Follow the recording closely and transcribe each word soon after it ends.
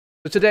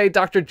So today,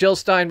 Dr. Jill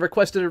Stein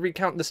requested a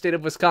recount in the state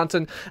of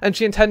Wisconsin, and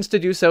she intends to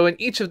do so in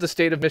each of the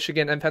state of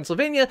Michigan and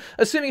Pennsylvania,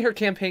 assuming her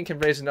campaign can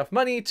raise enough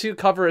money to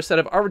cover a set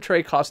of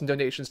arbitrary costs and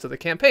donations to the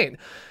campaign.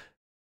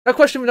 Now,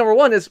 question number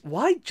one is,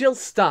 why Jill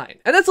Stein?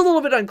 And that's a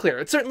little bit unclear.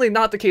 It's certainly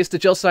not the case that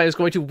Jill Stein is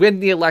going to win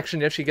the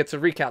election if she gets a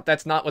recount.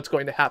 That's not what's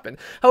going to happen.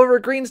 However,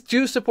 Greens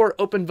do support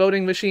open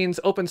voting machines,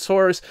 open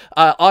source,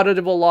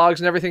 auditable logs,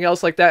 and everything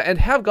else like that, and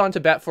have gone to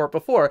bat for it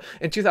before.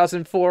 In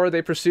 2004,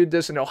 they pursued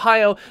this in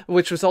Ohio,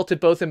 which resulted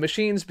both in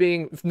machines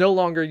being no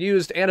longer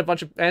used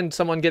and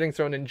someone getting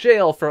thrown in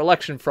jail for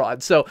election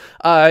fraud. So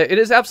it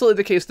is absolutely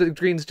the case that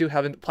Greens do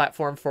have a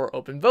platform for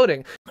open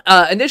voting.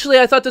 Initially,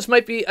 I thought this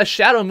might be a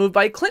shadow move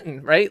by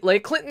Clinton, right?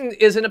 Like, Clinton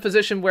is in a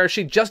position where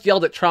she just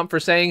yelled at Trump for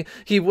saying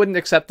he wouldn't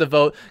accept the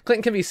vote.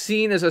 Clinton can be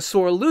seen as a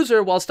sore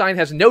loser while Stein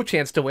has no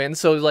chance to win,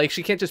 so, like,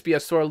 she can't just be a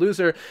sore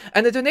loser.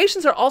 And the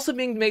donations are also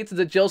being made to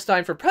the Jill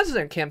Stein for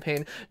President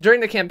campaign. During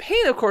the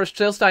campaign, of course,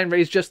 Jill Stein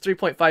raised just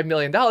 $3.5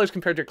 million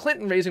compared to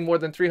Clinton raising more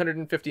than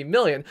 $350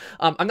 million.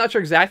 I'm not sure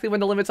exactly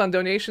when the limits on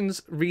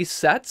donations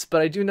resets, but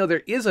I do know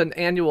there is an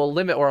annual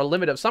limit or a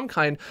limit of some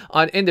kind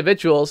on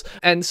individuals.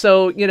 And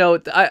so, you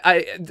know,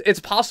 it's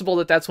possible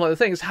that that's one of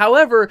the things.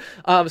 However,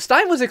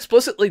 Stein was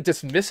explicitly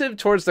dismissive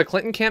towards the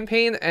Clinton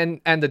campaign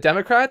and the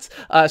Democrats.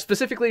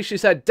 Specifically, she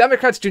said,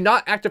 Democrats do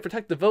not act to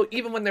protect the vote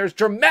even when there's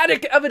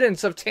dramatic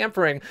evidence of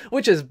tampering,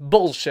 which is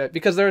bullshit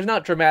because there is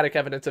not dramatic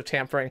evidence of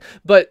tampering.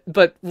 But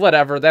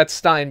whatever, that's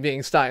Stein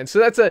being Stein. So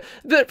that's a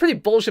pretty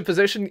bullshit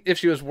position if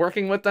she was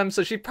working with them,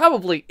 so she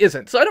probably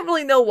isn't. So I don't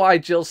really know why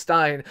Jill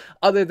Stein,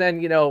 other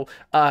than, you know,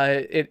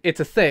 it's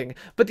a thing.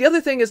 But the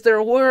other thing is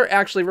there were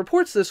actually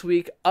reports this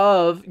week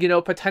of, you know,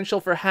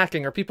 potential for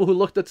hacking, or people who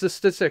looked at the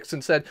statistics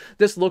and said,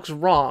 this looks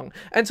wrong.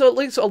 And so it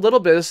makes a little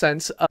bit of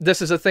sense.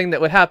 This is a thing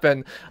that would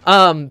happen.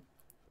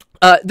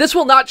 This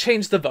will not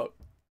change the vote.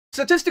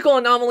 Statistical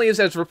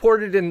anomalies, as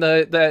reported in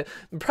the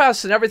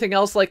press and everything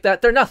else like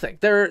that, they're nothing.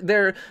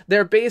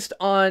 They're based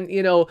on,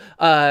 you know,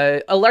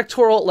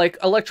 electoral, like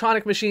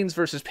electronic machines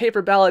versus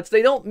paper ballots.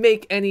 They don't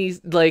make any,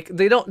 like,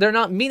 they're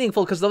not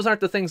meaningful because those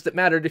aren't the things that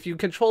mattered. If you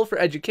control for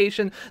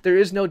education, there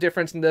is no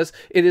difference in this.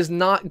 It is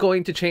not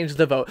going to change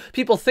the vote.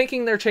 People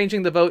thinking they're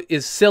changing the vote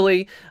is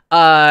silly.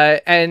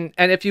 And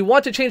if you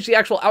want to change the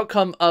actual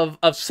outcome of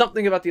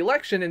something about the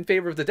election in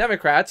favor of the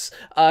Democrats,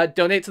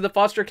 donate to the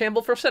Foster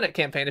Campbell for Senate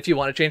campaign. If you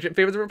want to change it in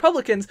favor of the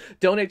Republicans,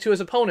 donate to his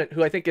opponent,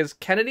 who I think is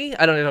Kennedy.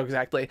 I don't know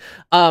exactly.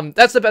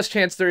 That's the best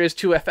chance there is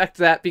to affect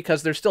that,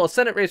 because there's still a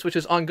Senate race which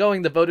is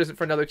ongoing. The vote isn't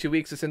for another 2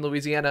 weeks. It's in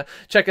Louisiana.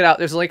 Check it out.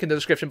 There's a link in the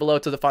description below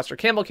to the Foster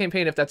Campbell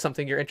campaign if that's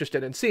something you're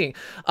interested in seeing.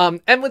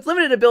 And with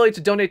limited ability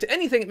to donate to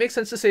anything, it makes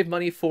sense to save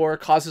money for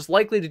causes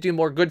likely to do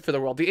more good for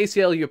the world. The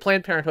ACLU,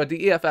 Planned Parenthood,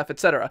 the EFF,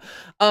 etc.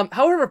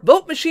 However,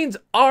 vote machines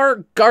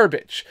are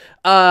garbage.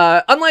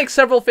 Unlike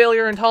several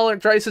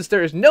failure-intolerant devices,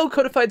 there is no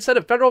codified set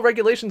of federal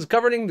regulations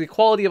governing the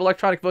quality of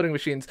electronic voting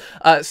machines,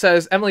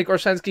 says Emily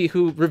Gorshensky,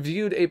 who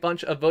reviewed a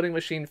bunch of voting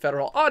machine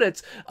federal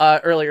audits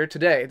earlier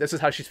today. This is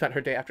how she spent her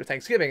day after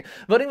Thanksgiving.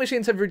 Voting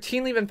machines have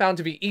routinely been found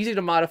to be easy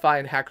to modify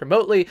and hack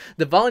remotely.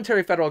 The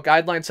voluntary federal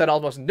guidelines set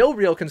almost no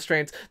real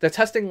constraints. The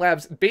testing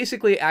labs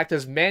basically act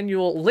as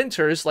manual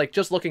linters, like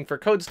just looking for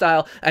code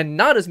style, and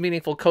not as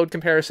meaningful code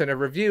comparison or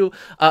review.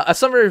 A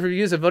summary of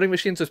reviews of voting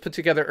machines was put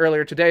together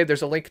earlier today.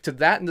 There's a link to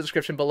that in the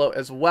description below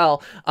as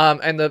well.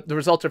 And the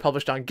results are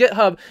published on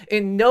GitHub.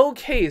 In no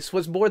case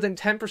was more than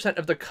 10%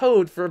 of the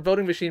code for a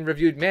voting machine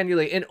reviewed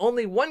manually. In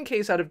only one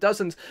case out of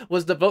dozens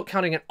was the vote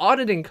counting and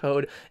auditing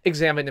code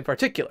examined in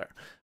particular.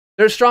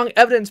 There's strong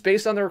evidence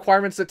based on the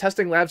requirements that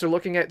testing labs are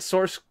looking at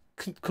source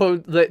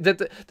code, that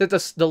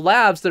the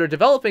labs that are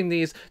developing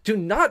these do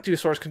not do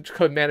source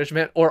code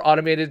management or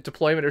automated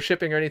deployment or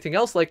shipping or anything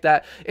else like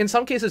that. In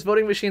some cases,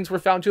 voting machines were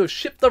found to have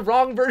shipped the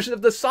wrong version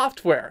of the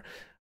software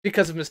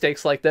because of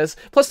mistakes like this.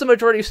 Plus, the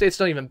majority of states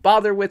don't even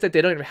bother with it.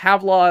 They don't even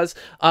have laws.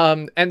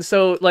 And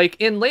so, like,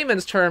 in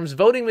layman's terms,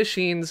 voting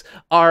machines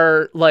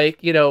are, like,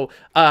 you know,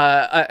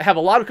 have a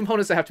lot of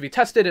components that have to be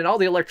tested, and all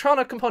the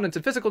electronic components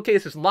and physical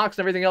cases and locks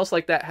and everything else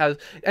like that has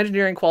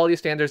engineering quality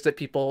standards that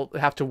people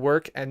have to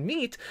work and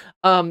meet.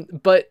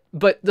 But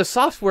the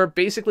software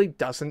basically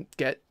doesn't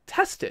get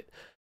tested.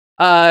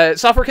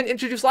 Software can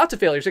introduce lots of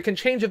failures. It can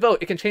change a vote.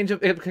 It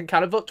can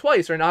count a vote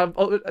twice or not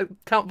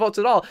count votes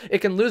at all. It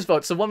can lose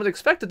votes. So one would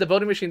expect that the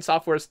voting machine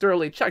software is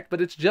thoroughly checked, but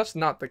it's just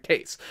not the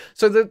case.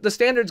 So the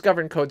standards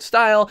govern code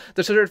style.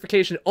 The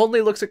certification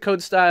only looks at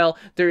code style.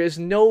 There is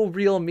no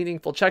real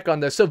meaningful check on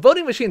this. So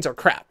voting machines are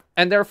crap.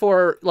 And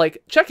therefore,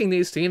 like, checking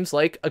these seems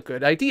like a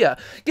good idea.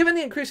 Given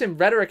the increase in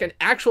rhetoric and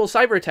actual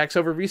cyber attacks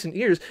over recent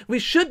years, we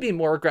should be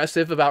more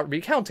aggressive about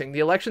recounting.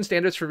 The election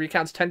standards for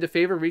recounts tend to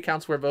favor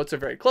recounts where votes are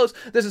very close.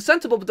 This is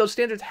sensible, but those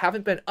standards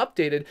haven't been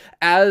updated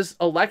as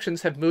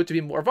elections have moved to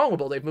be more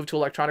vulnerable. They've moved to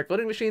electronic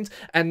voting machines,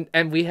 and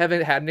we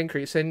haven't had an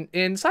increase in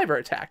cyber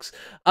attacks.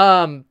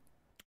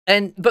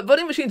 But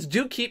voting machines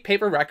do keep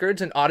paper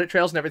records and audit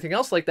trails and everything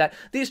else like that.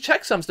 These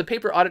checksums, the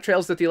paper audit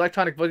trails that the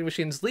electronic voting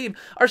machines leave,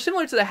 are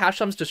similar to the hash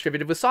sums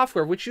distributed with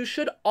software, which you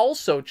should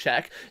also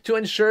check to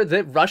ensure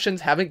that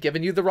Russians haven't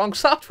given you the wrong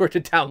software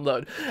to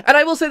download. And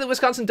I will say that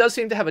Wisconsin does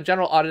seem to have a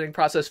general auditing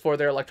process for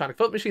their electronic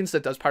vote machines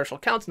that does partial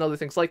counts and other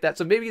things like that.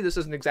 So maybe this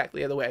isn't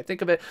exactly the way I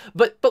think of it,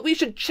 but we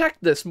should check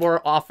this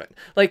more often.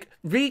 Like,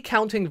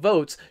 recounting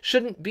votes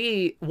shouldn't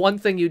be one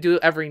thing you do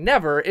every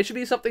never. It should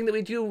be something that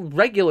we do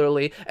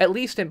regularly, at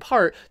least in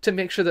part, to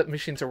make sure that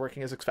machines are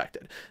working as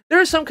expected.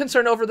 There is some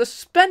concern over the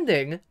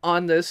spending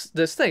on this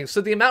thing.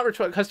 So the amount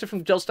requested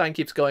from Jill Stein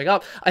keeps going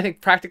up. I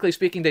think practically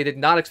speaking, they did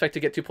not expect to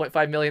get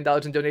 $2.5 million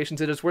in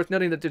donations. It is worth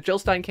noting that the Jill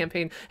Stein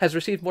campaign has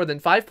received more than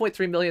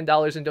 $5.3 million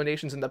in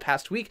donations in the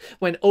past week,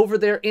 when over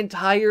their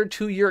entire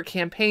 2-year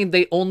campaign,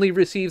 they only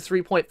received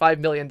 $3.5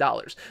 million.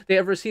 They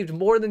have received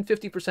more than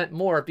 50%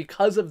 more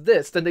because of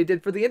this than they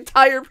did for the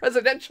entire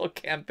presidential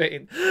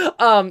campaign.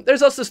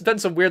 There's also been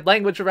some weird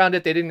language around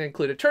it. They didn't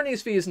include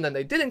attorney's fees, and then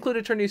they did include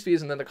attorney's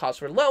fees, and then the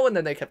costs were low, and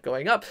then they kept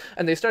going up,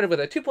 and they started with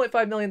a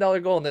 $2.5 million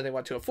goal, and then they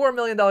went to a $4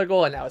 million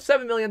goal, and now a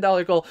 $7 million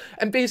goal,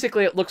 and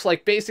basically it looks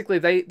like they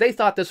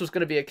thought this was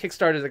going to be a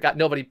Kickstarter that got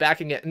nobody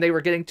backing it, and they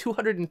were getting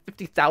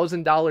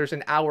 $250,000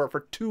 an hour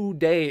for 2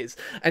 days,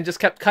 and just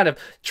kept kind of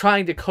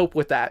trying to cope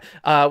with that,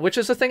 which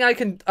is a thing I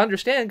can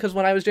understand, because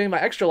when I was doing my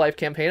Extra Life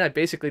campaign, I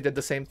basically did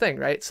the same thing,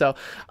 right? So,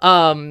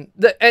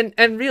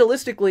 and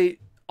realistically,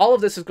 all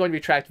of this is going to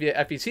be tracked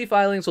via FEC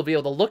filings. We'll be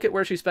able to look at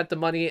where she spent the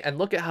money and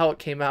look at how it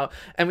came out,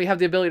 and we have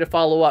the ability to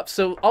follow up.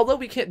 So although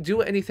we can't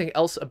do anything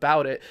else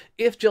about it,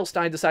 if Jill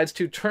Stein decides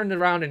to turn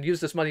around and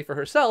use this money for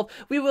herself,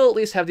 we will at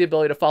least have the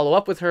ability to follow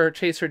up with her,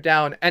 chase her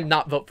down, and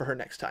not vote for her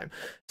next time.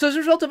 So as a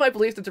result of my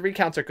belief that the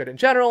recounts are good in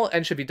general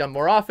and should be done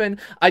more often,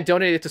 I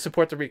donated to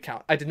support the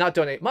recount. I did not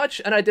donate much,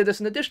 and I did this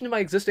in addition to my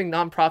existing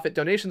nonprofit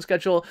donation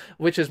schedule,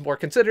 which is more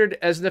considered.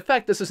 As in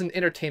effect, this is an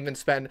entertainment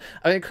spend.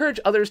 I encourage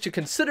others to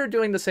consider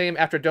doing the same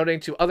after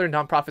donating to other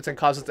nonprofits and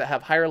causes that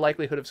have higher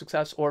likelihood of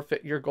success or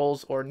fit your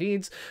goals or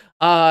needs.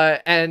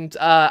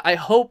 I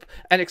hope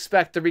and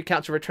expect the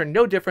recount to return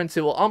no difference.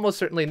 It will almost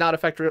certainly not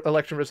affect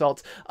election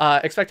results.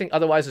 Expecting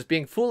otherwise is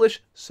being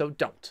foolish, so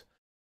don't.